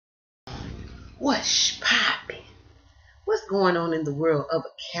What's poppin'? What's going on in the world of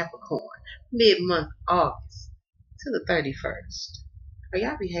a Capricorn? Mid-month August to the 31st. Are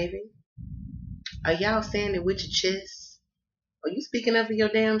y'all behaving? Are y'all saying it with your chest? Are you speaking up for your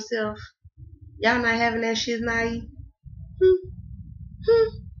damn self? Y'all not having that shit naive? Hmm, hmm,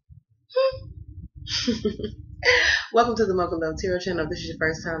 hmm. Welcome to the Mocha Love Tarot channel. If this is your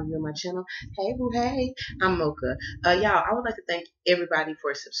first time viewing my channel, hey boo hey, I'm Mocha. Y'all, I would like to thank everybody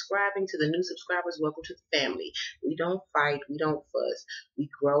for subscribing. To the new subscribers, welcome to the family. We don't fight, we don't fuss. We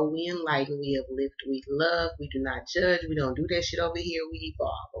grow, we enlighten, we uplift, we love, we do not judge, we don't do that shit over here, we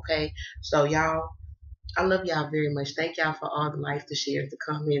evolve, okay? So y'all, I love y'all very much. Thank y'all for all the likes, the shares, the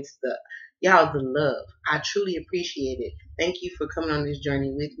comments, the love. I truly appreciate it. Thank you for coming on this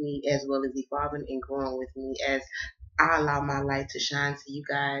journey with me, as well as evolving and growing with me as I allow my light to shine to you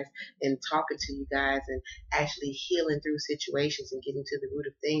guys and talking to you guys and actually healing through situations and getting to the root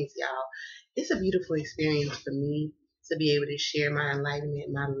of things, y'all. It's a beautiful experience for me to be able to share my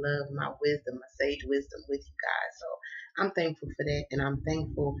enlightenment, my love, my wisdom, my sage wisdom with you guys. So I'm thankful for that, and I'm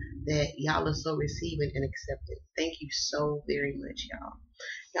thankful that y'all are so receiving and accepting. Thank you so very much, y'all.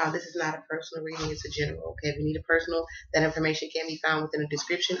 Y'all, this is not a personal reading, it's a general. Okay, if you need a personal, that information can be found within the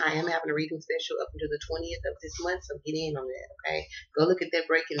description. I am having a reading special up until the 20th of this month, so get in on that, okay? Go look at that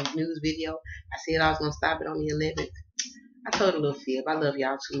breaking news video. I said I was going to stop it on the 11th. I told a little fib. I love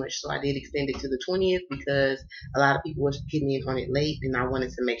y'all too much, so I did extend it to the 20th because a lot of people were getting in on it late, and I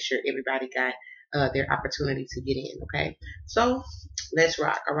wanted to make sure everybody got their opportunity to get in, okay? So, let's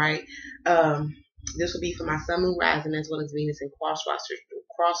rock, all right? This will be for my sun, moon, rising, as well as Venus and cross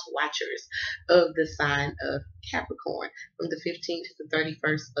watchers of the sign of Capricorn from the 15th to the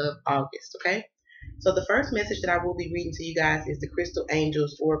 31st of August, okay? So the first message that I will be reading to you guys is the Crystal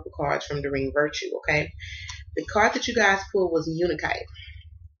Angels Oracle cards from the Ring Virtue, okay? The card that you guys pulled was Unikite,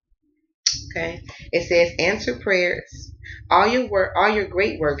 okay? It says, answer prayers. All your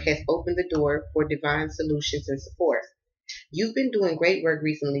great work has opened the door for divine solutions and support. You've been doing great work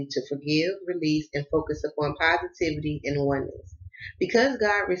recently to forgive, release, and focus upon positivity and oneness. Because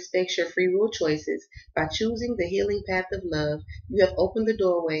God respects your free will choices, by choosing the healing path of love, you have opened the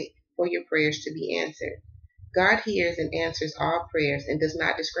doorway for your prayers to be answered. God hears and answers all prayers and does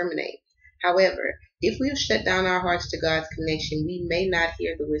not discriminate. However, if we have shut down our hearts to God's connection, we may not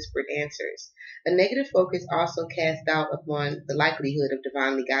hear the whispered answers. A negative focus also casts doubt upon the likelihood of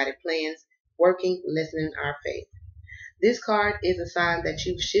divinely guided plans working, lessening our faith. This card is a sign that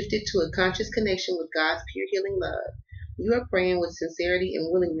you've shifted to a conscious connection with God's pure healing love. You are praying with sincerity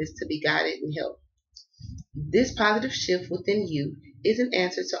and willingness to be guided and helped. This positive shift within you is an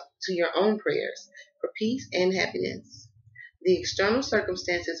answer to your own prayers for peace and happiness. The external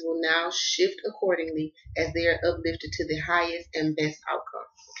circumstances will now shift accordingly as they are uplifted to the highest and best outcome.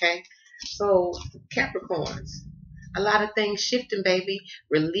 Okay? So, Capricorns, a lot of things shifting, baby.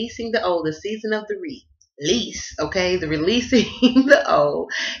 Releasing the old, the season of the release, okay? The releasing the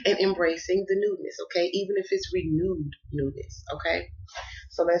old and embracing the newness, okay? Even if it's renewed newness, okay?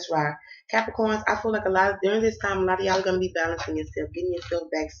 So let's ride. Capricorns, I feel like during this time, a lot of y'all are going to be balancing yourself, getting yourself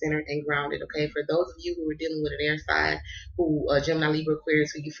back centered and grounded, okay? For those of you who are dealing with an air sign, Gemini, Libra,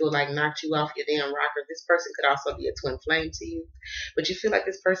 Aquarius, who you feel like knocked you off your damn rocker, this person could also be a twin flame to you. But you feel like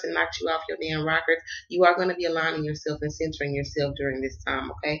this person knocked you off your damn rockers, you are going to be aligning yourself and centering yourself during this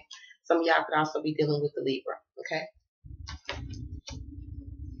time, okay? Some of y'all could also be dealing with the Libra, okay?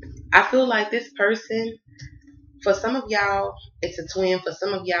 I feel like this person, for some of y'all, it's a twin. For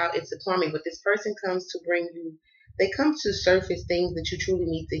some of y'all, it's a karmic. But this person comes to bring you, they come to surface things that you truly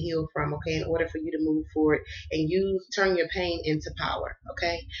need to heal from, okay, in order for you to move forward and turn your pain into power,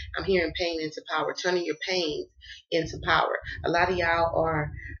 okay? I'm hearing pain into power, turning your pain into power. A lot of y'all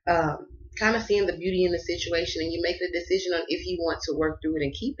are kind of seeing the beauty in the situation, and you make a decision on if you want to work through it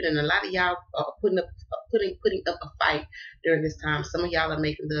and keep it. And a lot of y'all are putting up a fight during this time. Some of y'all are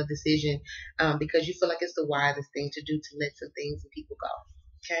making the decision because you feel like it's the wisest thing to do, to let some things and people go,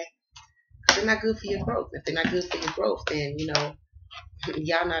 okay? Because they're not good for your growth. If they're not good for your growth, then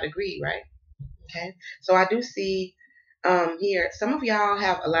y'all not agreed, right? Okay, so I do see here, some of y'all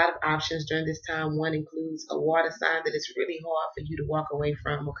have a lot of options during this time. One includes a water sign that is really hard for you to walk away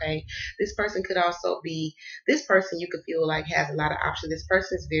from, okay? This person could also be, this person you could feel like has a lot of options. This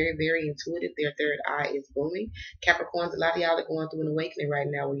person is very, very intuitive. Their third eye is booming. Capricorns, a lot of y'all are going through an awakening right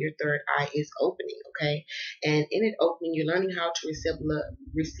now where your third eye is opening, okay? And in it opening, you're learning how to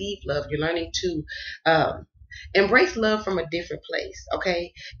receive love. You're learning to Embrace love from a different place,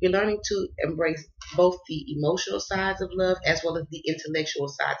 okay? You're learning to embrace both the emotional sides of love as well as the intellectual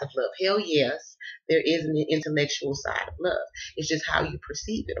sides of love. Hell yes, there is an intellectual side of love. It's just how you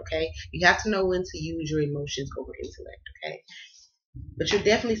perceive it, okay? You have to know when to use your emotions over intellect, okay? But you're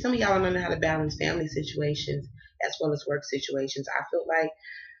definitely, some of y'all are learning how to balance family situations as well as work situations. I feel like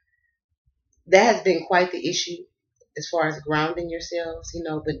that has been quite the issue as far as grounding yourselves,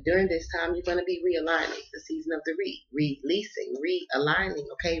 but during this time you're going to be realigning, the season of the releasing, realigning,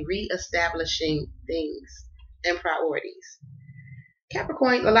 okay, reestablishing things and priorities.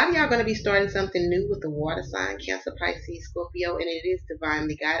 Capricorn, a lot of y'all are going to be starting something new with the water sign, Cancer, Pisces, Scorpio, and it is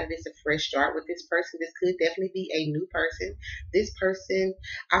divinely guided. It's a fresh start with this person. This could definitely be a new person. This person,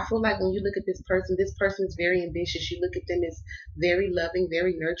 I feel like when you look at this person is very ambitious. You look at them as very loving,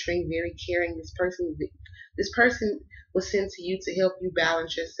 very nurturing, very caring. This person was sent to you to help you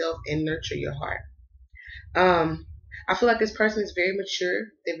balance yourself and nurture your heart. I feel like this person is very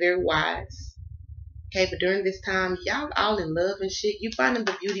mature. They're very wise. Okay, but during this time, y'all all in love and shit. You finding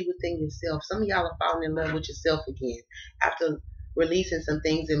the beauty within yourself. Some of y'all are falling in love with yourself again after releasing some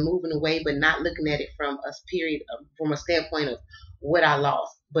things and moving away, but not looking at it from from a standpoint of what I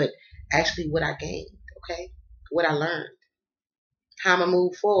lost, but actually what I gained. Okay, what I learned, how I'm gonna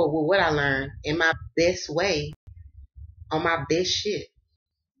move forward with what I learned in my best way, on my best shit.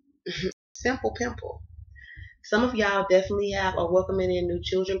 Simple pimple. Some of y'all definitely are welcoming in new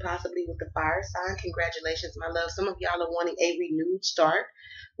children, possibly with the fire sign. Congratulations, my love. Some of y'all are wanting a renewed start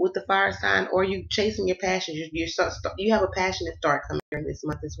with the fire sign, or you chasing your passions. You have a passionate start coming during this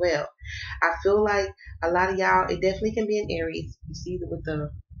month as well. I feel like a lot of y'all, it definitely can be in Aries. You see with the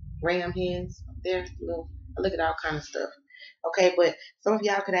ram hands there. I look at all kind of stuff. Okay, but some of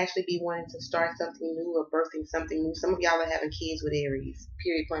y'all could actually be wanting to start something new or birthing something new. Some of y'all are having kids with Aries.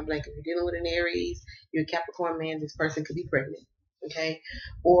 Period, point blank. If you're dealing with an Aries, you're a Capricorn man, this person could be pregnant. Okay?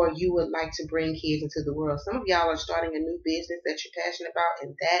 Or you would like to bring kids into the world. Some of y'all are starting a new business that you're passionate about,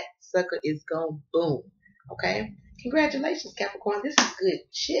 and that sucker is going boom. Okay? Congratulations, Capricorn. This is good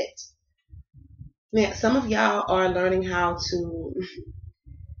shit. Now, some of y'all are learning how to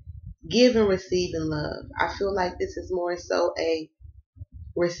give and receive in love. I feel like this is more so a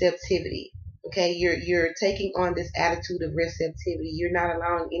receptivity. Okay, you're taking on this attitude of receptivity. You're not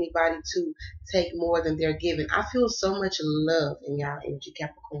allowing anybody to take more than they're giving. I feel so much love in y'all energy,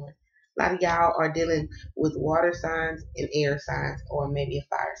 Capricorn. A lot of y'all are dealing with water signs and air signs, or maybe a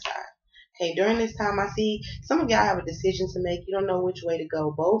fire sign. Okay, during this time, I see some of y'all have a decision to make. You don't know which way to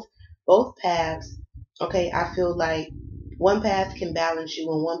go. Both paths. Okay, I feel like one path can balance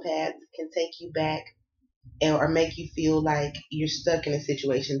you, and one path can take you back or make you feel like you're stuck in a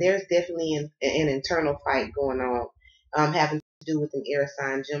situation. There's definitely an internal fight going on, having to do with an air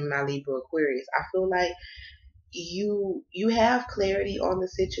sign, Gemini, Libra, Aquarius. I feel like you have clarity on the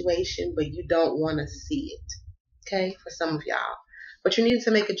situation, but you don't want to see it. Okay, for some of y'all, but you need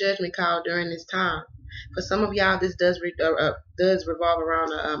to make a judgment call during this time. For some of y'all, this does revolve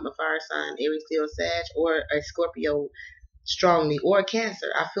around a fire sign, Aries, Leo, Sag, or a Scorpio strongly, or a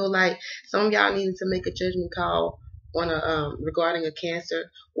Cancer. I feel like some of y'all needed to make a judgment call on regarding a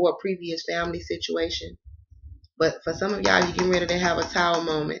Cancer or a previous family situation. But for some of y'all, you're getting ready to have a tower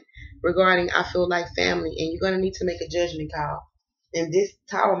moment regarding, I feel like, family, and you're going to need to make a judgment call. And this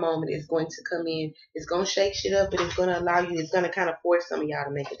tower moment is going to come in. It's going to shake shit up, but it's going to allow you, it's going to kind of force some of y'all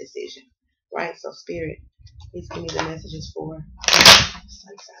to make a decision. Right? So, Spirit, please give me the messages for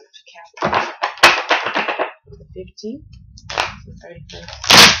Sun sign of Capricorn. The 15th. 31st.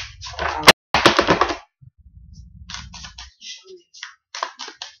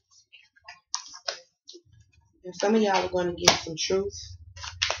 And some of y'all are going to get some truth,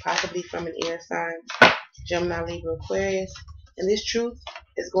 possibly from an air sign, Gemini, Libra, Aquarius. And this truth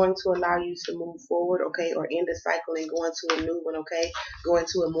is going to allow you to move forward, okay, or end a cycle and go into a new one, okay, go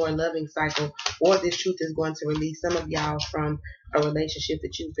into a more loving cycle. Or this truth is going to release some of y'all from a relationship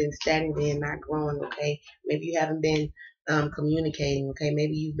that you've been stagnant in, not growing, okay. Maybe you haven't been communicating, okay.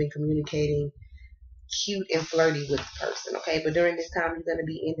 Maybe you've been communicating cute and flirty with the person, okay. But during this time, you're going to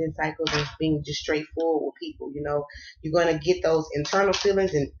be ending cycles and being just straightforward with people. You're going to get those internal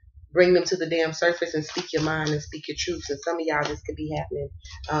feelings and bring them to the damn surface and speak your mind and speak your truth. And some of y'all, this could be happening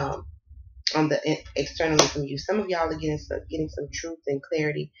on the externally from you. Some of y'all are getting some truth and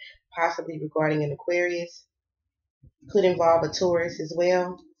clarity, possibly regarding an Aquarius. Could involve a Taurus as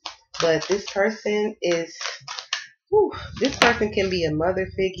well. But this person can be a mother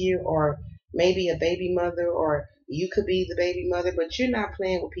figure, or maybe a baby mother, or you could be the baby mother, but you're not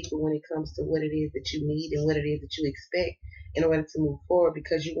playing with people when it comes to what it is that you need and what it is that you expect in order to move forward,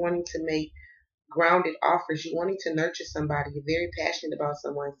 because you're wanting to make grounded offers. You wanting to nurture somebody. You're very passionate about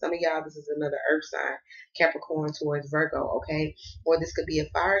someone. Some of y'all, this is another earth sign, Capricorn towards Virgo, okay? Or this could be a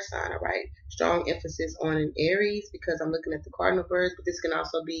fire sign, all right? Strong emphasis on an Aries because I'm looking at the cardinal birds, but this can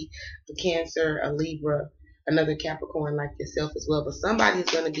also be a Cancer, a Libra, another Capricorn like yourself as well. But somebody is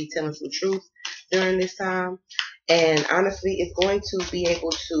going to be telling some truth during this time. And honestly, it's going to be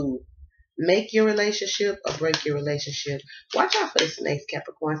able to make your relationship or break your relationship. Watch out for the snakes,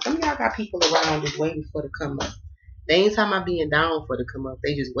 Capricorn. Some of y'all got people around just waiting for it to come up. They ain't talking about being down for it to come up.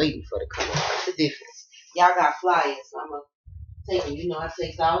 They just waiting for it to come up. What's the difference? Y'all got flyers. So I'm going to take them. You know I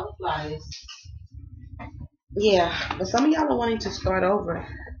take all the flyers. Yeah, but some of y'all are wanting to start over,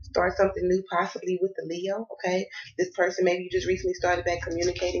 start something new, possibly with the Leo, okay? This person, maybe you just recently started back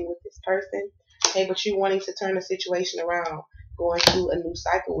communicating with this person, okay? But you're wanting to turn the situation around, going through a new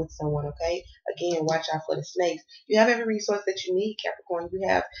cycle with someone, okay? Again, watch out for the snakes. You have every resource that you need, Capricorn.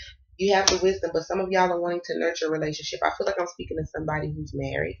 You have the wisdom, but some of y'all are wanting to nurture a relationship. I feel like I'm speaking to somebody who's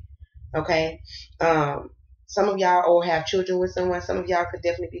married, okay? Some of y'all or have children with someone. Some of y'all could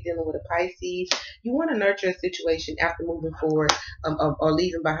definitely be dealing with a Pisces. You want to nurture a situation after moving forward or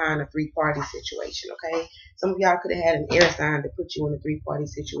leaving behind a three-party situation, okay? Some of y'all could have had an air sign to put you in a three-party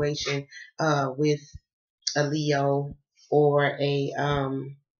situation with a Leo or a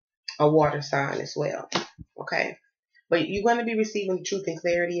water sign as well, okay? But you're going to be receiving truth and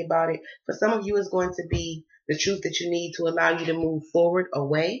clarity about it. For some of you, it's going to be the truth that you need to allow you to move forward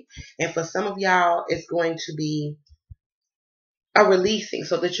away. And for some of y'all, it's going to be a releasing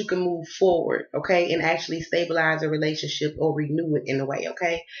so that you can move forward, okay, and actually stabilize a relationship or renew it in a way,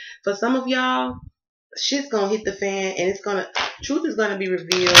 okay? For some of y'all, shit's going to hit the fan and truth is going to be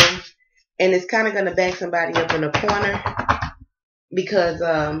revealed and it's kind of going to back somebody up in a corner because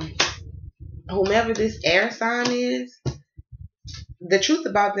whomever this air sign is, the truth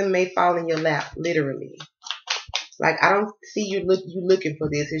about them may fall in your lap, literally. Like, I don't see you looking for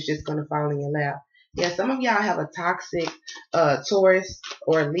this. It's just going to fall in your lap. Yeah, some of y'all have a toxic Taurus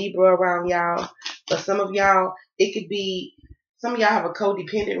or Libra around y'all. But some of y'all, some of y'all have a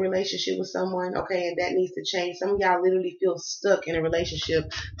codependent relationship with someone, okay, and that needs to change. Some of y'all literally feel stuck in a relationship,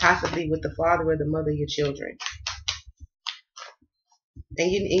 possibly with the father or the mother of your children.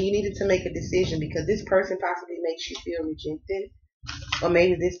 And you needed to make a decision because this person possibly makes you feel rejected. Or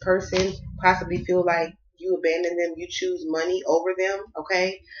maybe this person possibly feel like you abandon them, you choose money over them,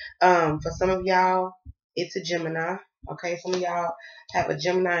 okay? For some of y'all, it's a Gemini, okay? Some of y'all have a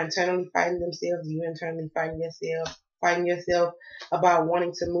Gemini internally fighting themselves, you internally fighting yourself about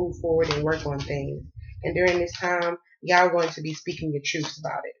wanting to move forward and work on things. And during this time, y'all are going to be speaking your truths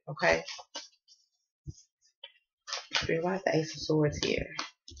about it, okay? Why is the Ace of Swords here?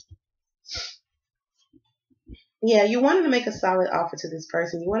 Yeah, you wanted to make a solid offer to this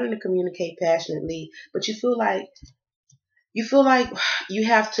person. You wanted to communicate passionately, but you feel like you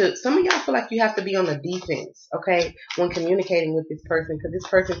have to, some of y'all feel like you have to be on the defense, okay, when communicating with this person, because this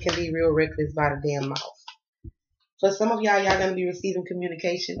person can be real reckless by the damn mouth. For some of y'all going to be receiving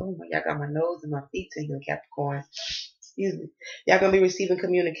communication. Oh my, y'all got my nose and my feet tingling, Capricorn. Excuse me. Y'all going to be receiving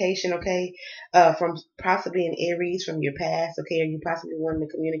communication, okay, from possibly an Aries from your past, okay, or you possibly wanting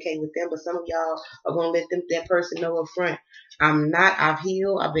to communicate with them, but some of y'all are going to let that person know up front, I've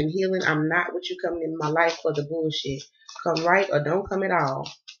healed, I've been healing, I'm not what you coming in my life for the bullshit. Come right or don't come at all.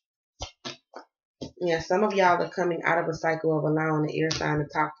 Yeah, some of y'all are coming out of a cycle of allowing the air sign to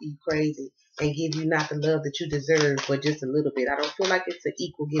talk to you crazy and give you not the love that you deserve, but just a little bit. I don't feel like it's an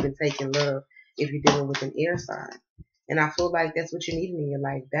equal give and take in love if you're dealing with an air sign. And I feel like that's what you need in your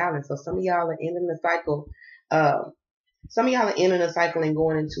life, balance. So some of y'all are ending the cycle. Some of y'all are ending a cycle and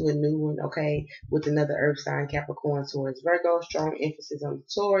going into a new one, okay, with another earth sign, Capricorn towards Virgo, strong emphasis on the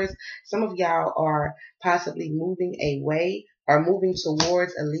Taurus. Some of y'all are possibly moving away or moving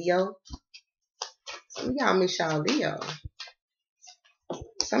towards a Leo. Some of y'all miss y'all Leo.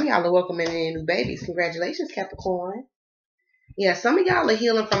 Some of y'all are welcoming in new babies. Congratulations, Capricorn. Yeah, some of y'all are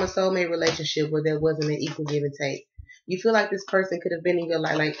healing from a soulmate relationship where there wasn't an equal give and take. You feel like this person could have been in your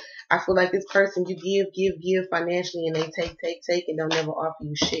life. Like, I feel like this person, you give financially, and they take, and don't never offer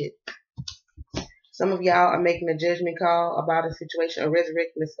you shit. Some of y'all are making a judgment call about a situation, or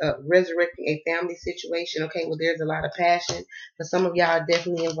resurrecting a family situation. Okay, well, there's a lot of passion. But some of y'all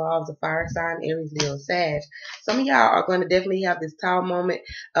definitely involves a fire sign, Aries, Leo, Sag. Some of y'all are going to definitely have this tall moment.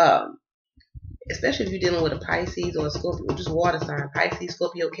 Especially if you're dealing with a Pisces or a Scorpio, just water sign, Pisces,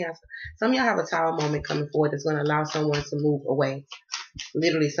 Scorpio, Cancer. Some of y'all have a tower moment coming forward that's going to allow someone to move away.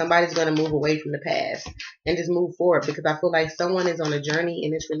 Literally, somebody's going to move away from the past and just move forward, because I feel like someone is on a journey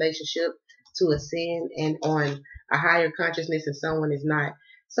in this relationship to ascend and on a higher consciousness, and someone is not.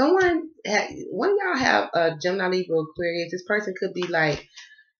 One of y'all have a Gemini, Libra, Aquarius. This person could be like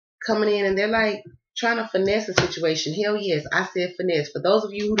coming in and they're like trying to finesse a situation. Hell yes, I said finesse. For those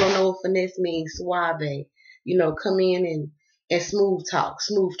of you who don't know what finesse means, suave, come in and smooth talk,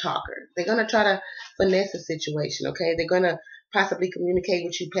 smooth talker. They're gonna try to finesse a situation, okay? They're gonna possibly communicate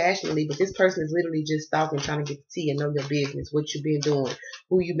with you passionately, but this person is literally just stalking, trying to get the tea and know your business, what you've been doing,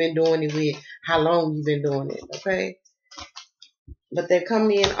 who you've been doing it with, how long you've been doing it, okay? But they're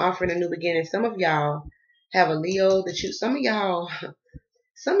coming in offering a new beginning. Some of y'all have a Leo that you. Some of y'all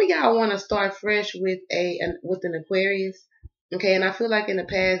want to start fresh with an Aquarius, okay? And I feel like in the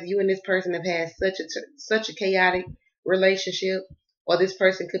past, you and this person have had such a chaotic relationship, or this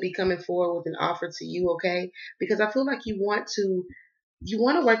person could be coming forward with an offer to you, okay? Because I feel like you want to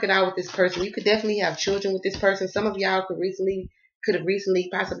work it out with this person. You could definitely have children with this person. Some of y'all could have recently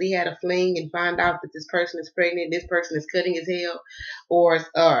possibly had a fling and find out that this person is pregnant. This person is cutting his hair, or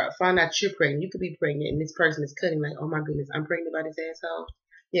find out you're pregnant. You could be pregnant and this person is cutting. Like, oh my goodness, I'm pregnant by this asshole.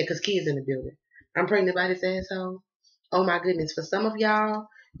 Yeah, because kids in the building. I'm pregnant by this asshole. Oh my goodness. For some of y'all,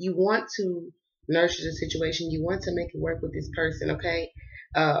 you want to nurture the situation. You want to make it work with this person. Okay.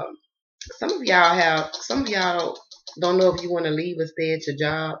 Um, some of y'all don't know if you want to leave or stay at your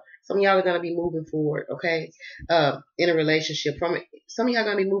job. Some of y'all are gonna be moving forward, okay, in a relationship. Some of y'all are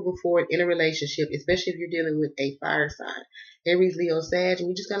gonna be moving forward in a relationship, especially if you're dealing with a fire sign, Aries, Leo, Sag, and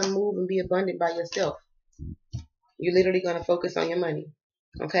you're just gonna move and be abundant by yourself. You're literally gonna focus on your money.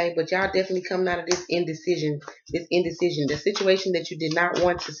 Okay, but y'all definitely coming out of this indecision, the situation that you did not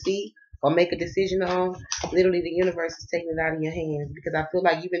want to see or make a decision on. Literally, the universe is taking it out of your hands, because I feel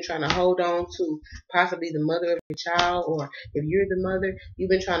like you've been trying to hold on to possibly the mother of your child, or if you're the mother,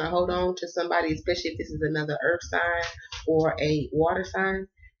 you've been trying to hold on to somebody, especially if this is another earth sign or a water sign.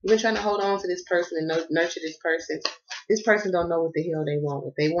 You've been trying to hold on to this person and nurture this person. This person don't know what the hell they want.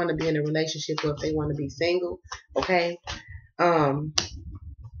 If they want to be in a relationship or if they want to be single, okay. Um,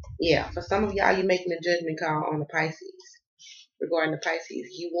 yeah, for some of y'all, you're making a judgment call on the Pisces. Regarding the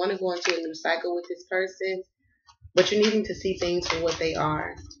Pisces, you want to go into a new cycle with this person, but you're needing to see things for what they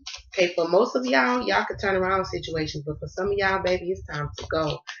are. Okay, for most of y'all could turn around situations, but for some of y'all, baby, it's time to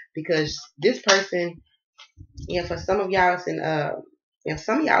go, because this person, for some of y'all, some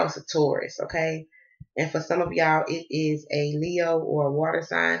of y'all it's a Taurus, okay, and for some of y'all, it is a Leo or a water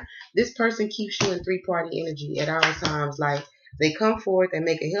sign. This person keeps you in three-party energy at all times. Like, they come forward, they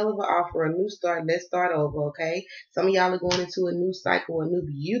make a hell of an offer, a new start, let's start over, okay? Some of y'all are going into a new cycle, a new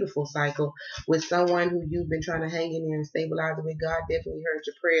beautiful cycle with someone who you've been trying to hang in there and stabilize it with. God definitely heard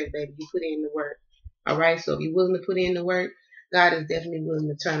your prayers, baby. You put in the work, all right? So if you're willing to put in the work, God is definitely willing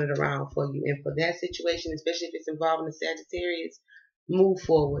to turn it around for you. And for that situation, especially if it's involving the Sagittarius, move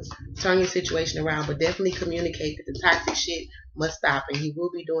forward, turn your situation around, but definitely communicate that the toxic shit must stop, and he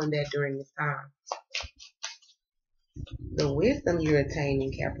will be doing that during this time. The wisdom you're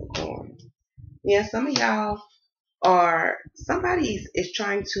attaining, Capricorn. Yeah, some of y'all somebody is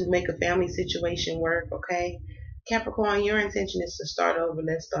trying to make a family situation work, okay? Capricorn, your intention is to start over,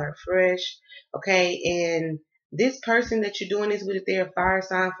 let's start fresh, okay? And this person that you're doing this with, if they're a fire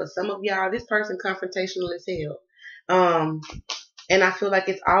sign, for some of y'all, this person confrontational as hell. And I feel like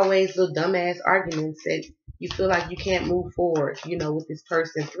it's always little dumbass arguments that you feel like you can't move forward, with this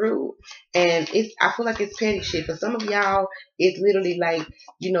person through. And I feel like it's petty shit. For some of y'all, it's literally like,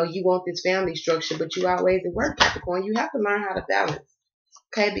 you want this family structure, but you always at work, Capricorn. You have to learn how to balance.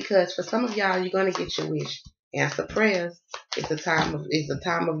 Okay, because for some of y'all, you're gonna get your wish. Answer prayers. It's a time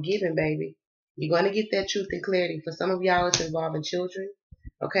of giving, baby. You're gonna get that truth and clarity. For some of y'all, it's involving children.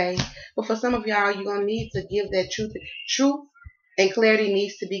 Okay, but for some of y'all, you're gonna need to give that truth and clarity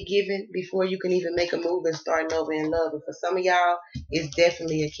needs to be given before you can even make a move and start over in love. And for some of y'all, it's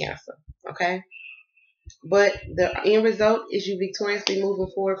definitely a Cancer. Okay, but the end result is you victoriously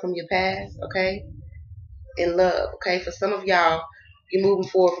moving forward from your past. Okay, in love. Okay, for some of y'all, you're moving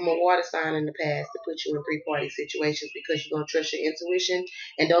forward from a water sign in the past to put you in three-party situations, because you're gonna trust your intuition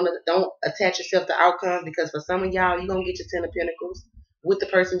and don't attach yourself to outcomes. Because for some of y'all, you're gonna get your Ten of Pentacles with the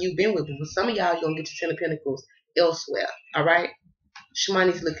person you've been with. But for some of y'all, you're gonna get your Ten of Pentacles elsewhere. All right,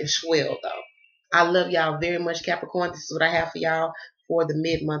 Shmoney's looking swell though. I love y'all very much, Capricorn. This is what I have for y'all for the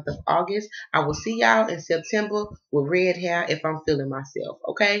mid-month of August. I will see y'all in September with red hair if I'm feeling myself.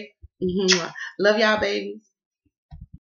 Okay. Love y'all, babies.